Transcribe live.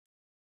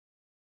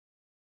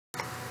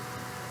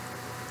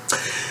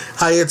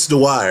Hi, it's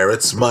Dwyer.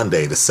 It's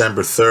Monday,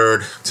 December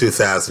 3rd,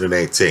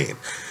 2018.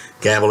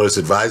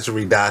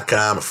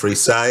 GamblersAdvisory.com, a free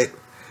site.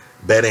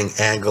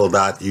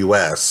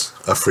 BettingAngle.us,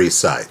 a free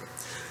site.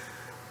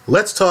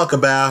 Let's talk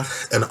about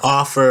an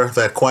offer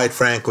that, quite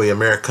frankly,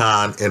 Amir,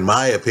 in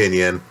my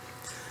opinion,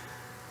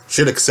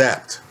 should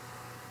accept.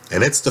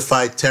 And it's to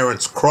fight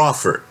Terence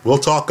Crawford. We'll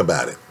talk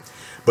about it.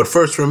 But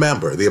first,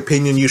 remember, the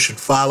opinion you should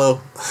follow...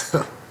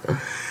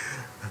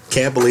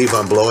 Can't believe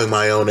I'm blowing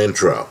my own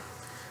intro.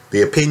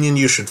 The opinion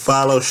you should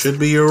follow should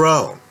be your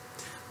own.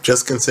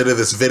 Just consider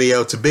this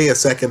video to be a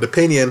second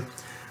opinion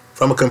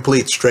from a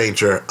complete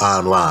stranger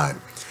online.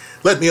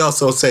 Let me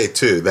also say,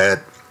 too,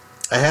 that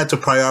I had to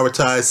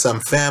prioritize some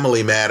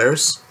family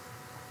matters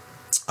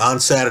on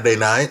Saturday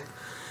night,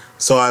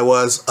 so I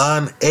was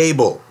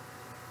unable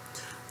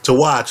to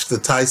watch the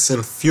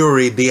Tyson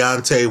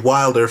Fury-Deontay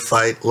Wilder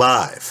fight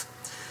live.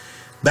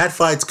 That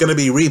fight's going to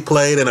be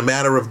replayed in a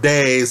matter of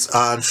days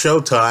on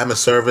Showtime, a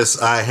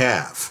service I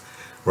have,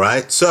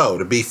 right? So,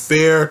 to be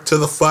fair to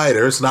the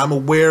fighters, and I'm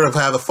aware of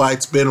how the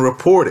fight's been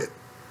reported,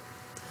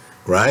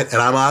 right?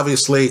 And I'm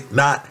obviously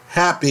not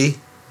happy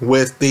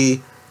with the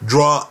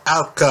draw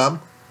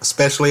outcome,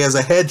 especially as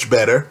a hedge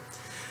bettor.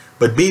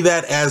 But be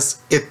that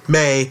as it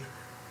may,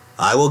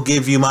 I will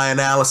give you my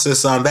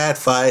analysis on that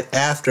fight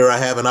after I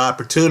have an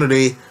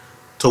opportunity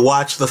to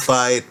watch the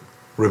fight,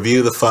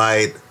 review the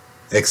fight,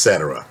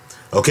 etc.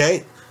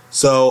 Okay,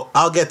 so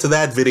I'll get to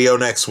that video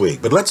next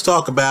week. But let's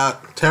talk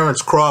about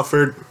Terence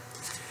Crawford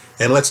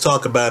and let's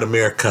talk about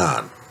Amir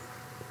Khan.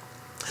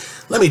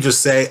 Let me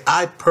just say,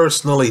 I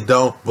personally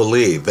don't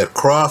believe that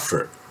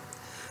Crawford,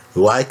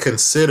 who I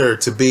consider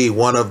to be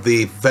one of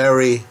the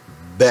very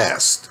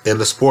best in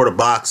the sport of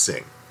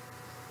boxing,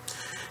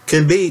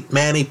 can beat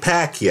Manny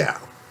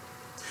Pacquiao.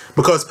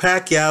 Because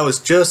Pacquiao is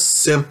just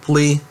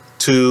simply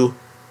too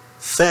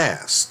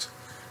fast,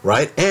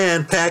 right?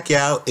 And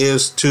Pacquiao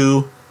is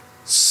too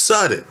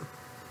sudden.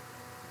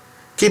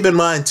 Keep in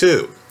mind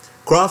too,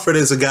 Crawford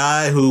is a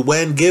guy who,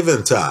 when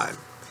given time,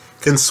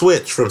 can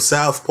switch from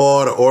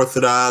southpaw to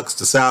orthodox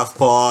to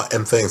southpaw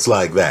and things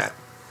like that.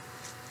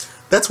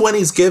 That's when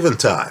he's given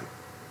time.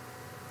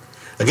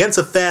 Against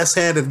a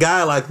fast-handed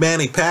guy like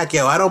Manny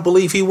Pacquiao, I don't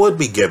believe he would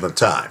be given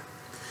time.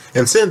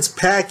 And since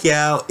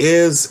Pacquiao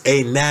is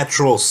a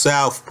natural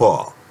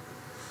southpaw,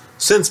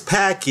 since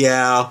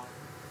Pacquiao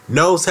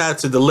knows how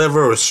to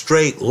deliver a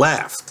straight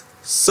left,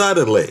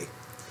 suddenly,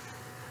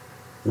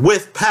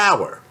 with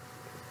power,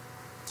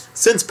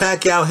 since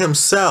Pacquiao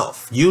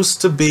himself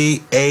used to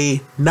be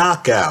a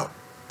knockout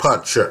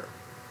puncher,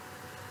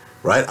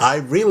 right? I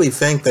really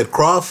think that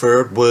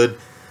Crawford would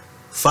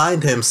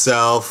find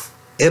himself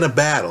in a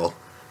battle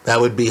that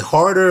would be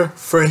harder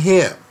for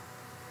him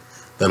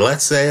than,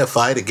 let's say, a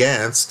fight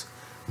against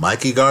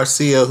Mikey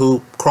Garcia,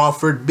 who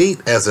Crawford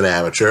beat as an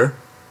amateur,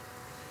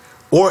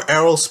 or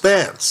Errol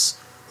Spence,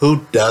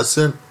 who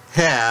doesn't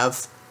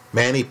have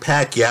Manny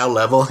Pacquiao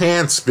level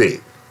hand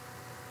speed.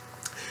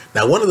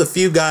 Now, one of the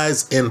few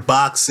guys in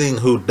boxing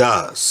who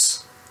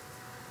does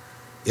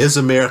is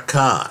Amir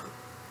Khan.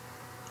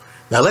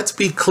 Now, let's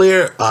be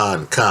clear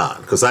on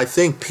Khan, because I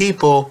think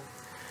people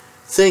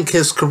think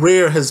his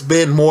career has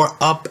been more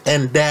up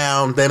and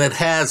down than it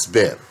has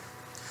been.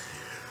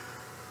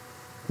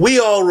 We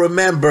all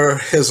remember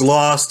his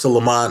loss to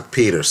Lamont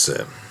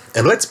Peterson.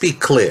 And let's be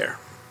clear,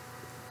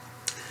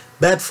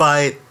 that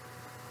fight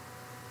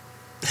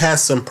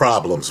has some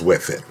problems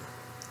with it.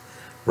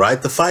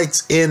 Right? The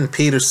fight's in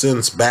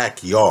Peterson's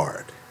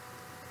backyard.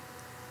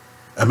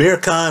 Amir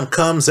Khan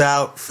comes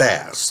out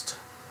fast.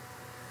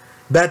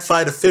 That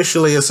fight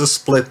officially is a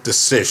split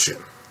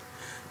decision.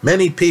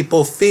 Many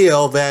people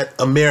feel that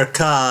Amir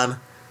Khan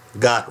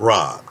got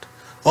robbed.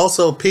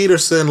 Also,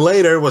 Peterson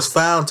later was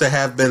found to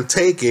have been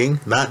taking,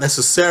 not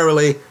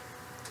necessarily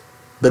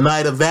the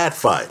night of that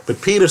fight,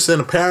 but Peterson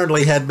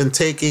apparently had been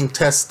taking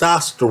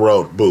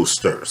testosterone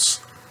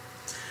boosters.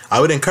 I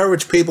would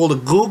encourage people to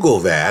Google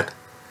that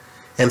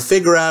and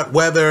figure out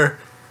whether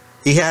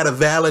he had a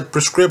valid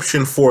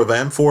prescription for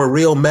them for a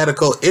real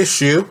medical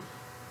issue,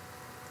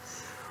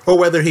 or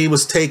whether he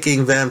was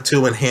taking them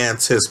to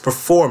enhance his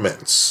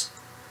performance.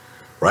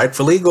 Right?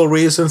 For legal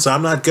reasons,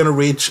 I'm not going to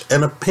reach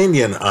an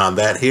opinion on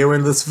that here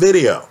in this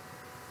video.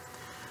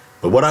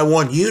 But what I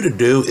want you to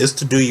do is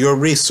to do your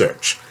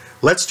research.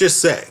 Let's just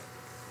say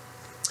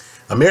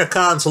Amir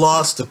Khan's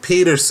loss to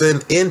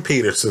Peterson in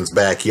Peterson's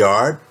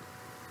backyard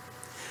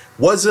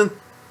wasn't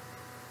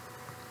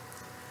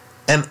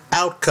an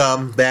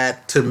outcome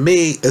that, to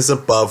me, is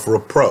above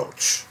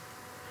reproach.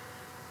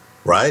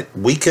 Right?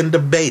 We can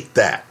debate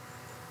that.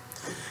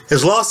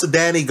 His loss to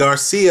Danny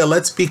Garcia,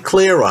 let's be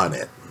clear on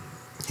it.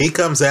 He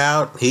comes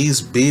out,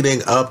 he's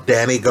beating up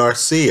Danny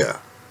Garcia.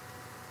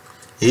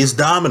 He's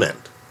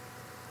dominant.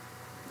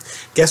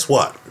 Guess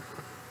what?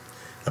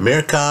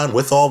 Amir Khan,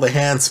 with all the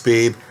hand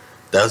speed,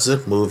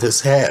 doesn't move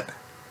his head.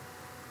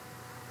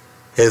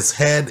 His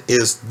head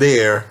is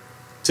there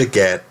to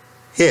get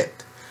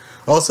hit.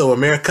 Also,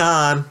 Amir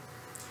Khan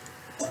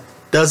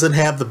doesn't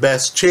have the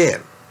best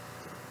chin.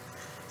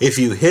 If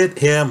you hit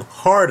him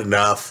hard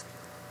enough,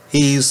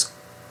 he's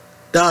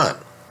done.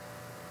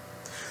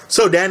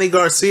 So Danny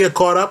Garcia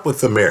caught up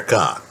with Amir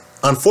Khan.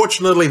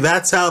 Unfortunately,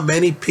 that's how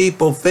many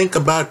people think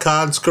about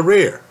Khan's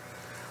career.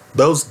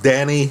 Those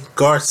Danny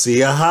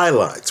Garcia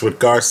highlights, with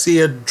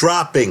Garcia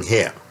dropping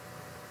him.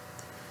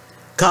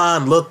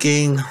 Khan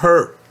looking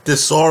hurt,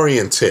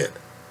 disoriented,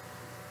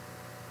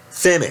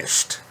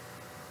 finished.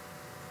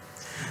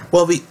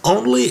 Well, the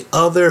only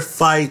other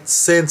fight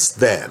since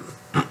then,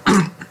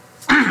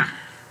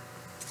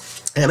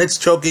 and it's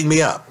choking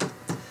me up,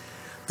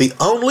 the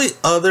only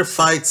other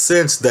fight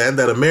since then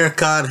that Amir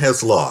Khan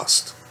has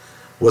lost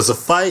was a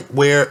fight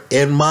where,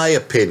 in my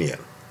opinion,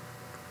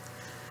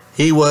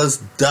 he was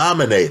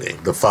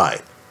dominating the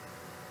fight.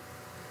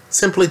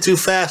 Simply too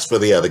fast for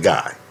the other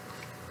guy.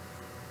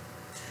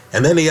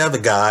 And then the other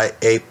guy,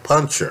 a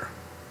puncher.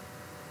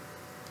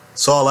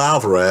 Saul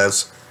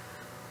Alvarez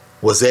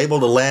was able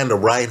to land a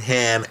right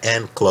hand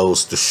and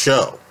close the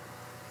show.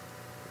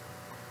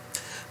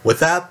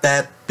 Without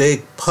that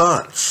big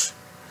punch,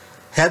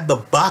 had the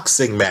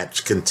boxing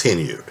match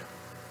continued,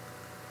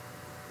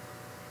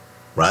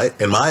 right?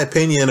 In my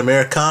opinion,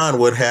 Amir Khan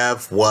would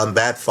have won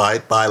that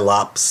fight by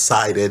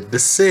lopsided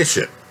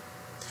decision.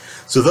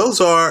 So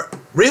those are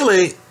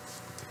really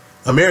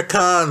Amir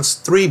Khan's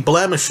 3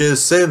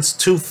 blemishes since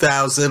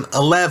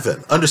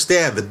 2011.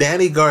 Understand, the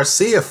Danny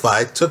Garcia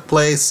fight took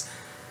place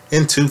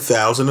in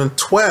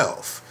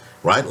 2012,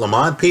 right?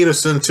 Lamont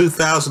Peterson,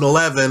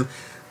 2011.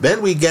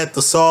 Then we get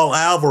the Saul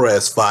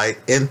Alvarez fight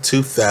in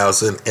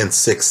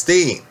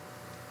 2016.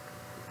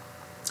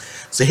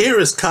 So here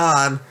is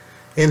Khan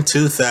in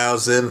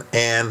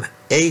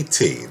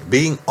 2018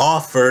 being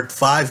offered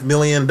 $5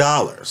 million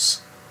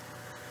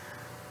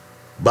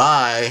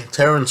by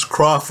Terence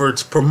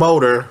Crawford's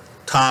promoter,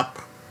 Top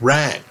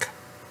Rank.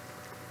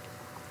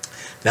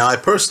 Now, I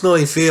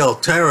personally feel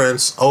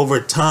Terence, over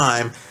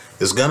time,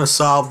 is going to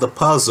solve the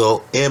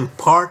puzzle, in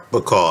part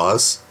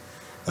because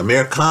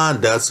Amir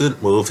Khan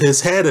doesn't move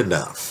his head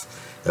enough.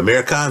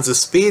 Amir Khan's a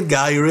speed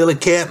guy. You really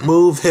can't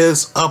move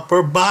his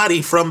upper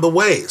body from the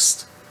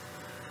waist,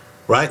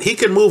 right? He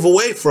can move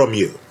away from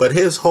you, but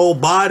his whole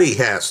body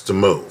has to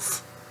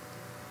move.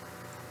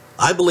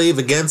 I believe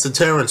against a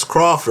Terence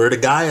Crawford, a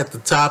guy at the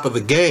top of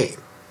the game,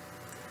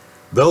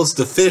 those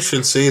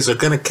deficiencies are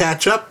going to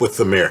catch up with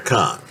Amir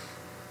Khan.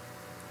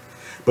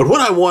 But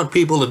what I want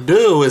people to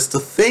do is to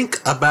think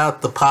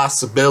about the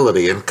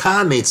possibility, and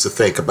Khan needs to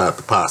think about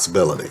the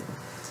possibility,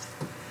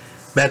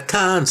 that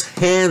Khan's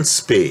hand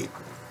speed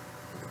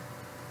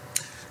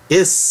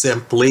is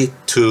simply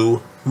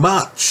too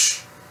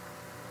much.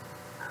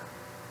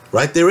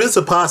 Right? There is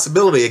a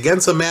possibility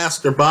against a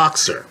master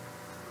boxer,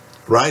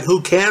 right,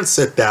 who can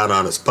sit down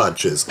on his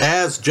punches,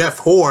 as Jeff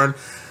Horn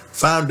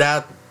found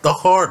out the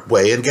hard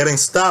way in getting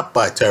stopped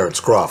by Terence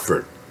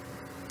Crawford.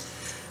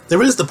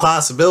 There is the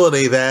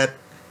possibility that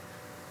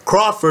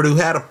Crawford, who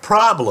had a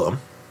problem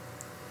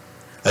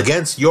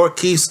against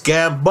Yorkis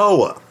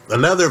Gamboa,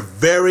 another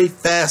very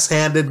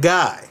fast-handed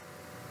guy,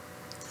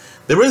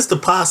 there is the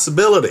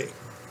possibility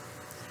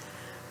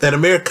that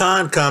Amir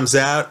Khan comes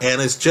out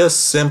and is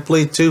just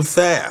simply too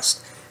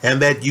fast, and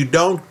that you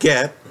don't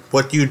get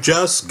what you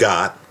just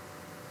got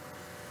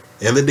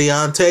in the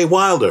Deontay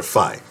Wilder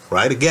fight,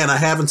 right? Again, I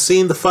haven't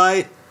seen the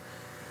fight,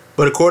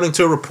 but according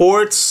to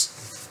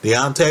reports,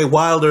 Deontay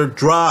Wilder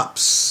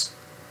drops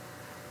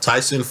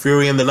Tyson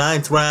Fury in the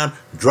 9th round,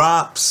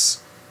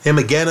 drops him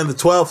again in the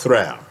 12th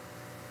round.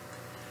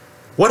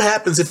 What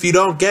happens if you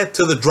don't get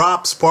to the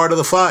drops part of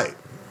the fight?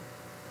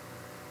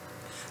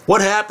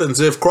 What happens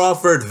if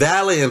Crawford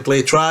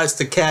valiantly tries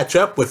to catch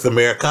up with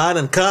Amir Khan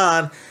and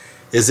Khan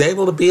is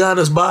able to be on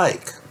his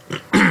bike?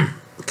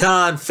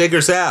 Khan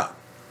figures out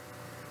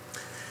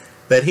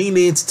that he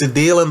needs to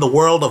deal in the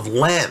world of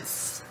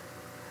length,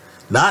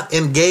 not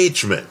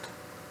engagement.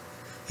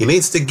 He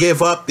needs to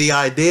give up the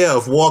idea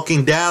of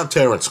walking down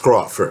Terence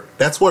Crawford.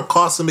 That's what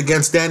cost him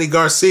against Danny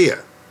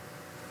Garcia.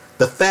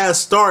 The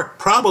fast start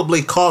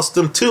probably cost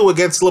him too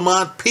against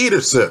Lamont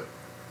Peterson.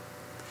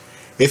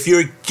 If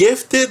you're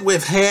gifted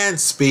with hand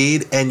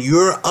speed and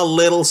you're a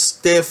little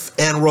stiff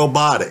and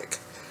robotic,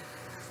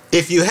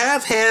 if you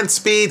have hand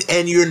speed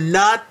and you're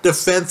not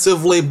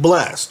defensively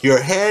blessed,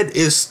 your head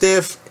is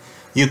stiff,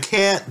 you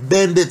can't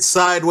bend it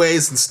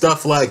sideways and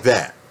stuff like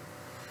that.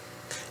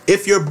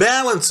 If your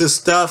balance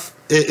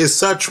is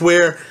such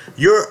where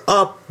you're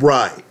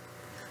upright,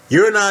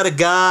 you're not a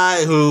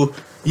guy who,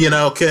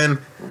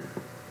 can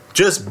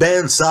just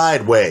bend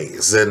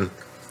sideways and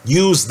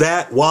use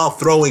that while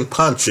throwing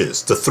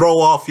punches to throw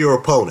off your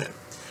opponent,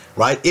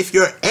 right? If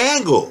your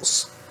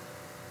angles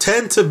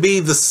tend to be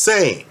the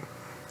same,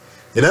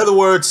 in other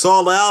words,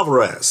 Saul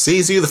Alvarez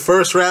sees you the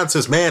first round,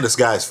 says, man, this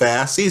guy's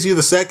fast. Sees you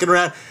the second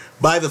round.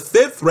 By the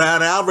 5th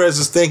round, Alvarez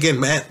is thinking,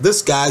 man,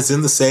 this guy's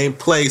in the same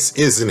place,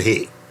 isn't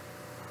he?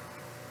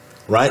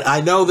 Right?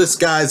 I know this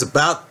guy's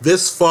about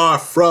this far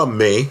from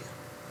me.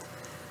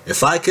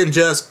 If I can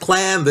just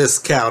plan this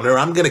counter,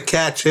 I'm going to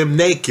catch him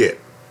naked.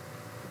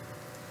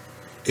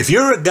 If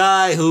you're a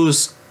guy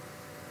who's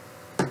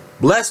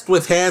blessed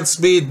with hand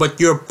speed, but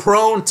you're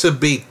prone to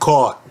be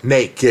caught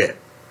naked,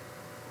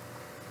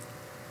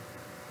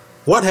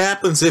 What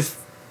happens if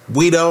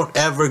we don't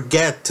ever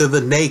get to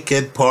the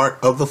naked part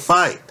of the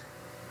fight?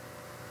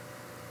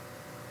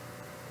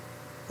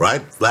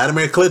 Right?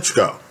 Vladimir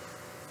Klitschko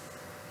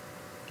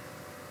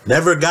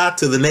never got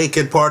to the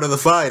naked part of the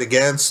fight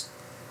against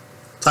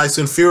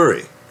Tyson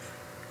Fury.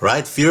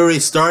 Right? Fury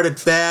started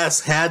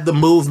fast, had the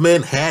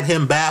movement, had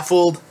him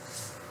baffled.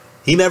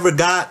 He never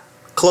got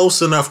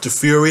close enough to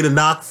Fury to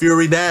knock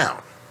Fury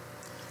down.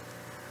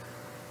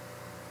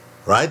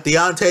 Right?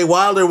 Deontay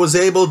Wilder was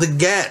able to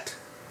get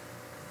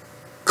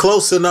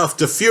close enough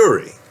to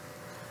Fury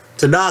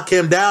to knock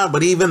him down,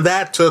 but even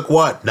that took,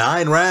 what,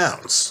 9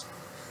 rounds?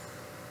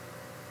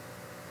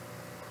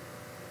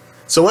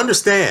 So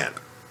understand,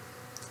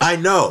 I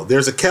know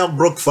there's a Kell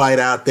Brook fight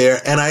out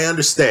there, and I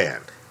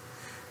understand.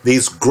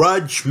 These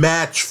grudge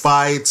match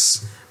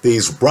fights,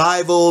 these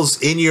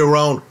rivals in your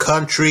own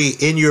country,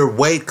 in your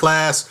weight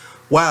class,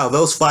 wow,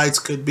 those fights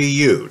could be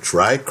huge,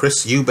 right?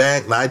 Chris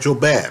Eubank, Nigel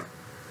Benn.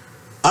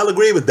 I'll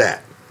agree with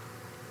that.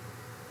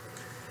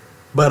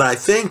 But I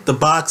think the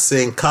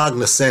boxing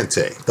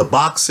cognoscente, the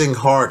boxing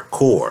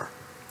hardcore,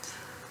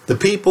 the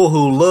people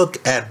who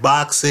look at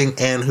boxing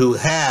and who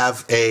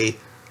have a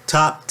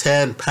top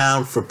 10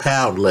 pound for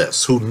pound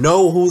list, who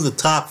know who the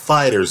top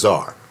fighters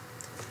are,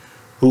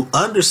 who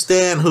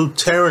understand who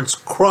Terence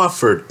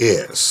Crawford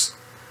is,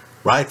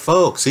 right,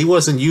 folks? He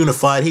wasn't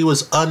unified. He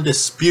was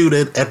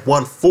undisputed at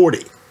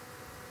 140.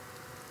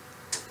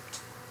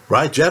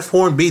 Right? Jeff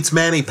Horn beats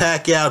Manny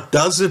Pacquiao,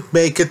 doesn't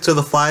make it to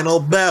the final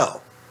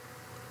bell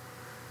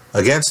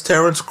against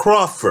Terence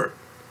Crawford.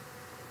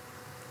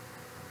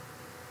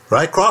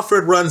 Right?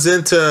 Crawford runs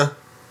into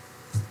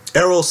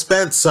Errol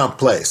Spence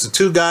someplace. The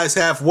two guys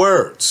have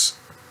words.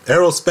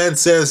 Errol Spence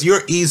says,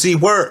 "You're easy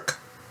work."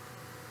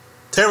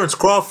 Terence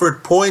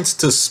Crawford points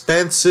to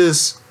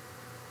Spence's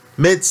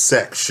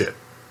midsection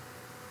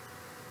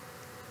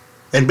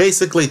and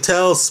basically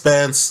tells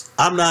Spence,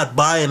 "I'm not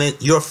buying it.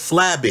 You're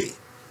flabby.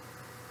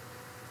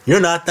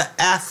 You're not the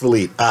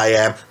athlete I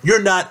am.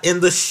 You're not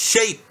in the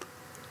shape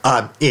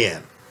I'm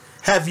in.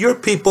 Have your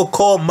people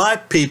call my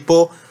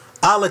people.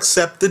 I'll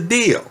accept the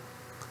deal."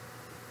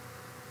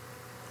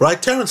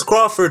 Right? Terence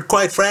Crawford,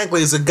 quite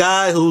frankly, is a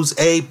guy who's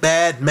a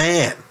bad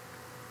man,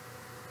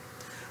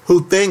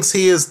 who thinks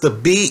he is the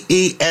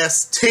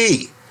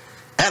BEST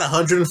at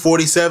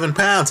 147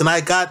 pounds. And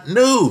I got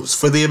news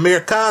for the Amir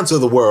Khans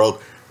of the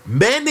world.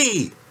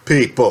 Many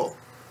people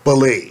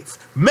believe,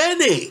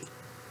 many,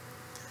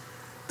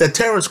 that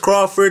Terence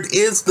Crawford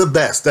is the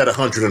best at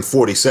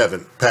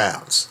 147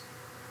 pounds.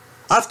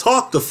 I've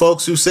talked to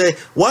folks who say,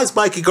 why is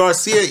Mikey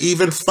Garcia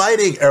even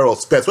fighting Errol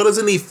Spence? Why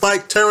doesn't he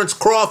fight Terence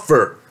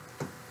Crawford?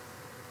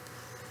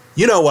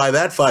 You know why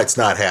that fight's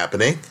not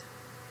happening.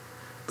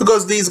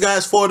 Because these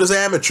guys fought as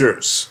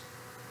amateurs.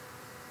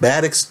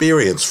 Bad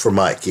experience for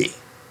Mikey.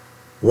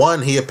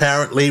 One he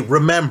apparently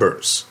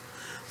remembers.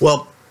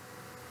 Well,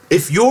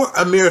 if you're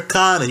Amir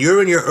Khan and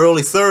you're in your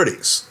early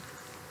 30s,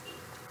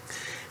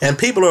 and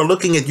people are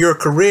looking at your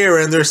career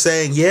and they're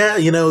saying, yeah,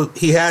 you know,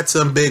 he had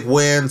some big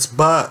wins,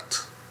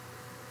 but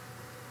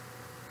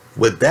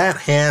with that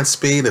hand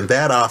speed and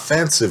that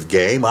offensive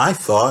game, I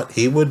thought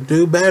he would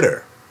do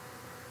better.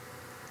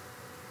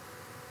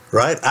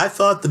 Right? I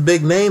thought the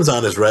big names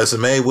on his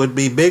resume would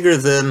be bigger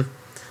than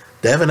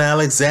Devin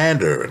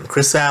Alexander and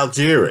Chris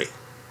Algieri.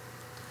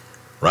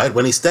 Right?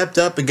 When he stepped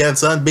up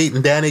against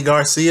unbeaten Danny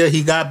Garcia,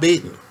 he got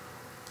beaten.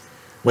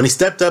 When he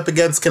stepped up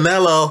against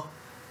Canelo,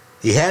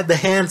 he had the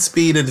hand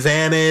speed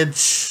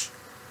advantage.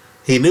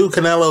 He knew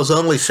Canelo's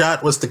only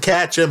shot was to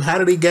catch him. How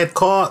did he get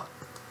caught?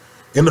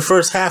 In the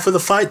first half of the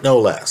fight, no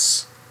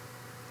less.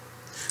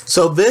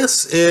 So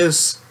this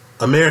is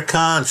Amir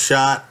Khan's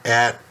shot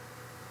at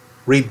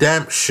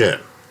redemption.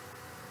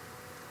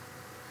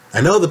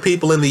 I know the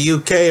people in the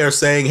UK are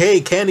saying, hey,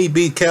 can he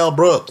beat Kell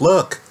Brook?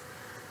 Look,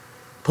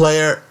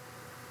 player,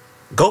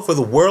 go for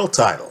the world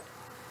title.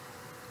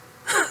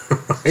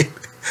 Right?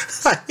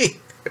 I mean,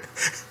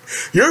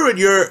 you're in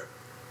your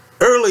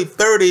early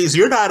 30s.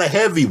 You're not a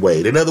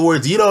heavyweight. In other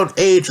words, you don't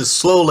age as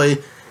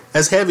slowly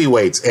as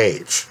heavyweights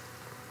age.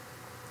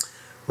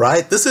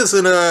 Right? This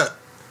isn't a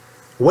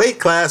weight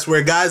class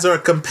where guys are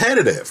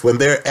competitive when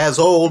they're as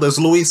old as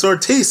Luis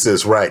Ortiz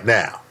is right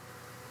now.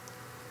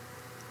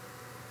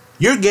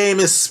 Your game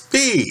is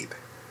speed.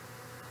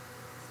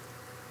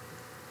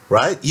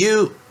 Right?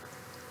 You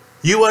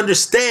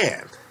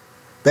understand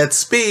that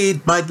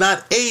speed might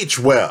not age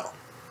well.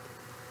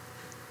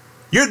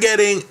 You're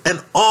getting an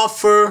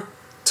offer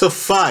to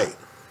fight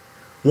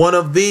one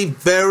of the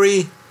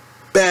very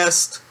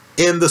best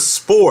in the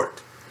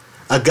sport.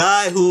 A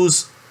guy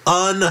who's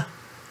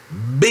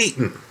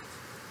unbeaten.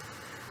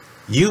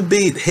 You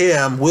beat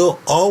him, we'll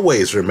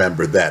always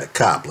remember that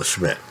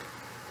accomplishment.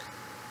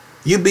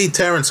 You beat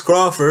Terence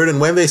Crawford, and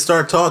when they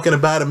start talking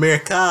about Amir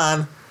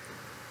Khan,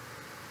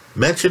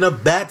 mention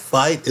of that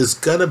fight is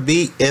going to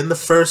be in the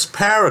first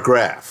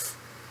paragraph.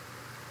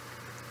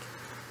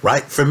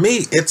 Right? For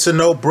me, it's a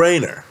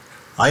no-brainer.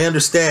 I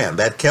understand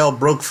that Kell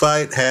Brook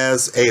fight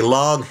has a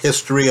long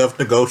history of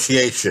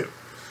negotiation.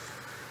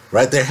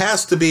 right? There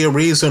has to be a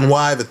reason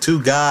why the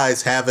two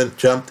guys haven't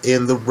jumped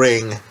in the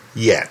ring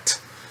yet,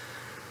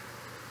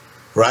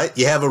 right?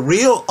 You have a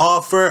real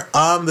offer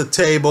on the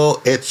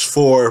table. It's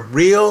for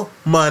real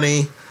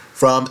money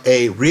from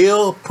a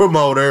real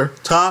promoter,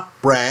 top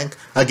rank,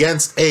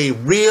 against a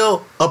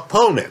real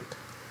opponent,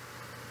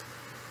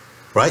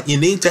 right? You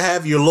need to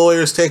have your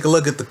lawyers take a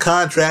look at the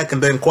contract,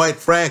 and then, quite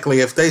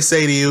frankly, if they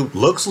say to you,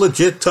 looks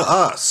legit to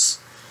us,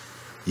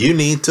 you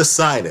need to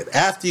sign it.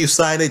 After you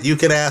sign it, you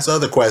can ask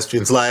other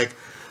questions like,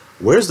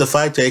 where's the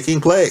fight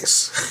taking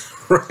place?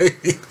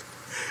 Right?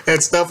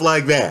 And stuff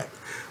like that.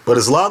 But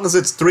as long as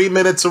it's 3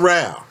 minutes a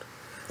round,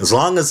 as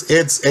long as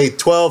it's a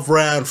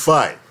 12-round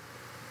fight,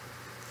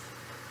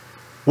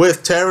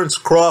 with Terence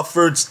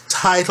Crawford's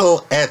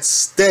title at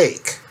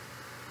stake,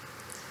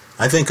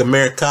 I think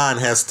Amir Khan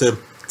has to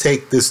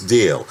take this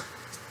deal.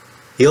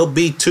 He'll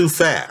be too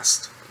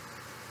fast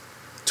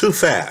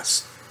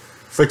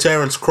for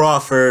Terence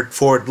Crawford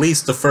for at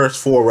least the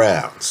first 4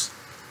 rounds.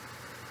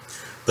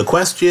 The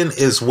question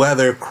is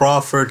whether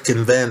Crawford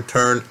can then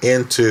turn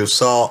into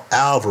Saul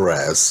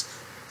Alvarez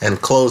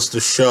and close the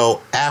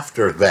show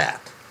after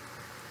that,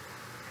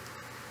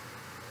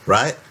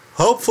 right?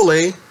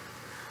 Hopefully,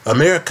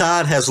 Amir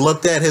Khan has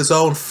looked at his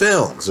own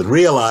films and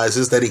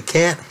realizes that he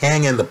can't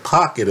hang in the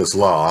pocket as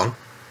long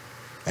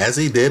as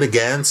he did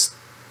against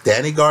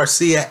Danny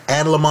Garcia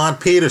and Lamont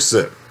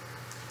Peterson,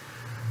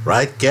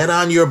 right? Get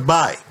on your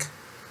bike,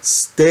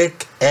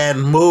 stick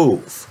and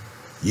move,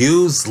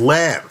 use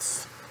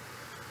length,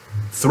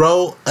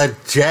 throw a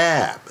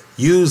jab,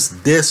 use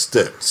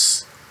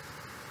distance,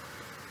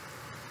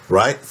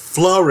 right?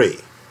 Flurry,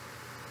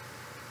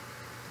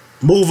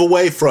 move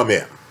away from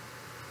him.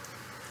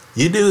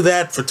 You do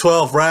that for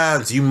 12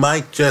 rounds, you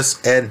might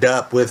just end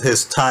up with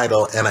his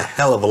title and a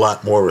hell of a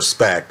lot more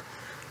respect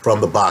from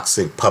the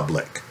boxing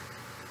public.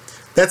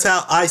 That's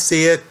how I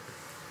see it.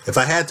 If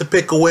I had to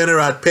pick a winner,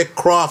 I'd pick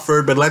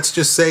Crawford, but let's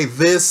just say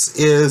this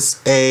is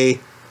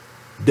a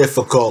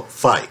difficult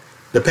fight,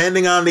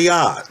 depending on the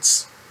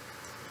odds,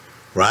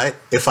 right?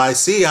 If I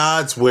see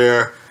odds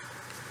where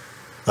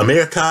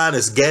Amir Khan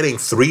is getting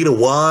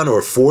 3-1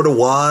 or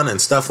 4-1 and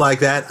stuff like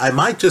that, I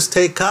might just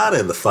take Khan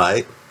in the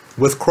fight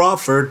with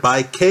Crawford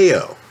by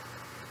KO,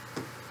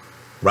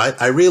 right?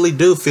 I really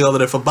do feel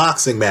that if a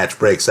boxing match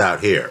breaks out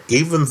here,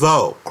 even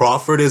though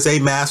Crawford is a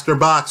master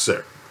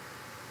boxer,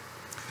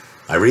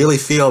 I really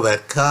feel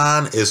that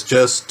Khan is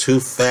just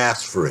too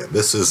fast for him.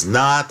 This is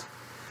not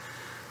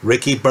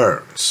Ricky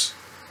Burns,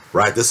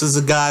 right? This is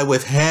a guy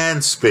with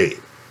hand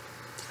speed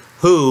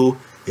who,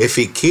 if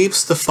he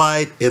keeps the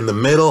fight in the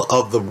middle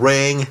of the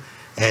ring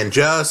and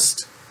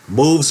just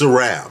moves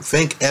around,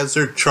 think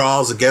Ezzard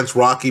Charles against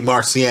Rocky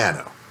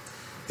Marciano,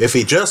 if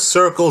he just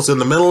circles in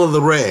the middle of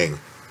the ring,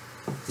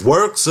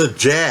 works a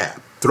jab,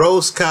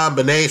 throws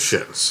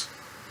combinations,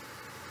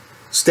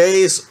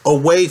 stays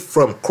away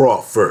from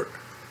Crawford,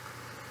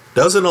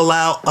 doesn't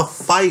allow a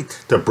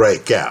fight to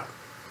break out,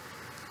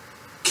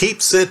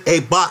 keeps it a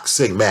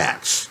boxing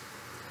match,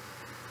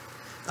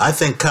 I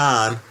think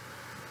Khan,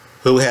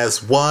 who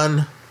has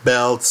won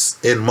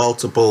belts in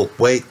multiple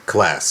weight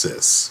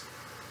classes,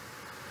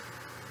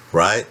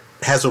 right,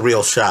 has a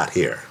real shot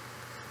here.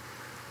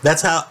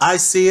 That's how I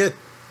see it.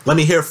 Let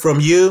me hear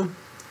from you.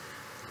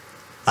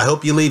 I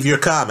hope you leave your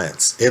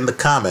comments in the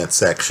comment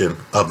section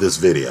of this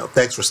video.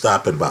 Thanks for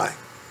stopping by.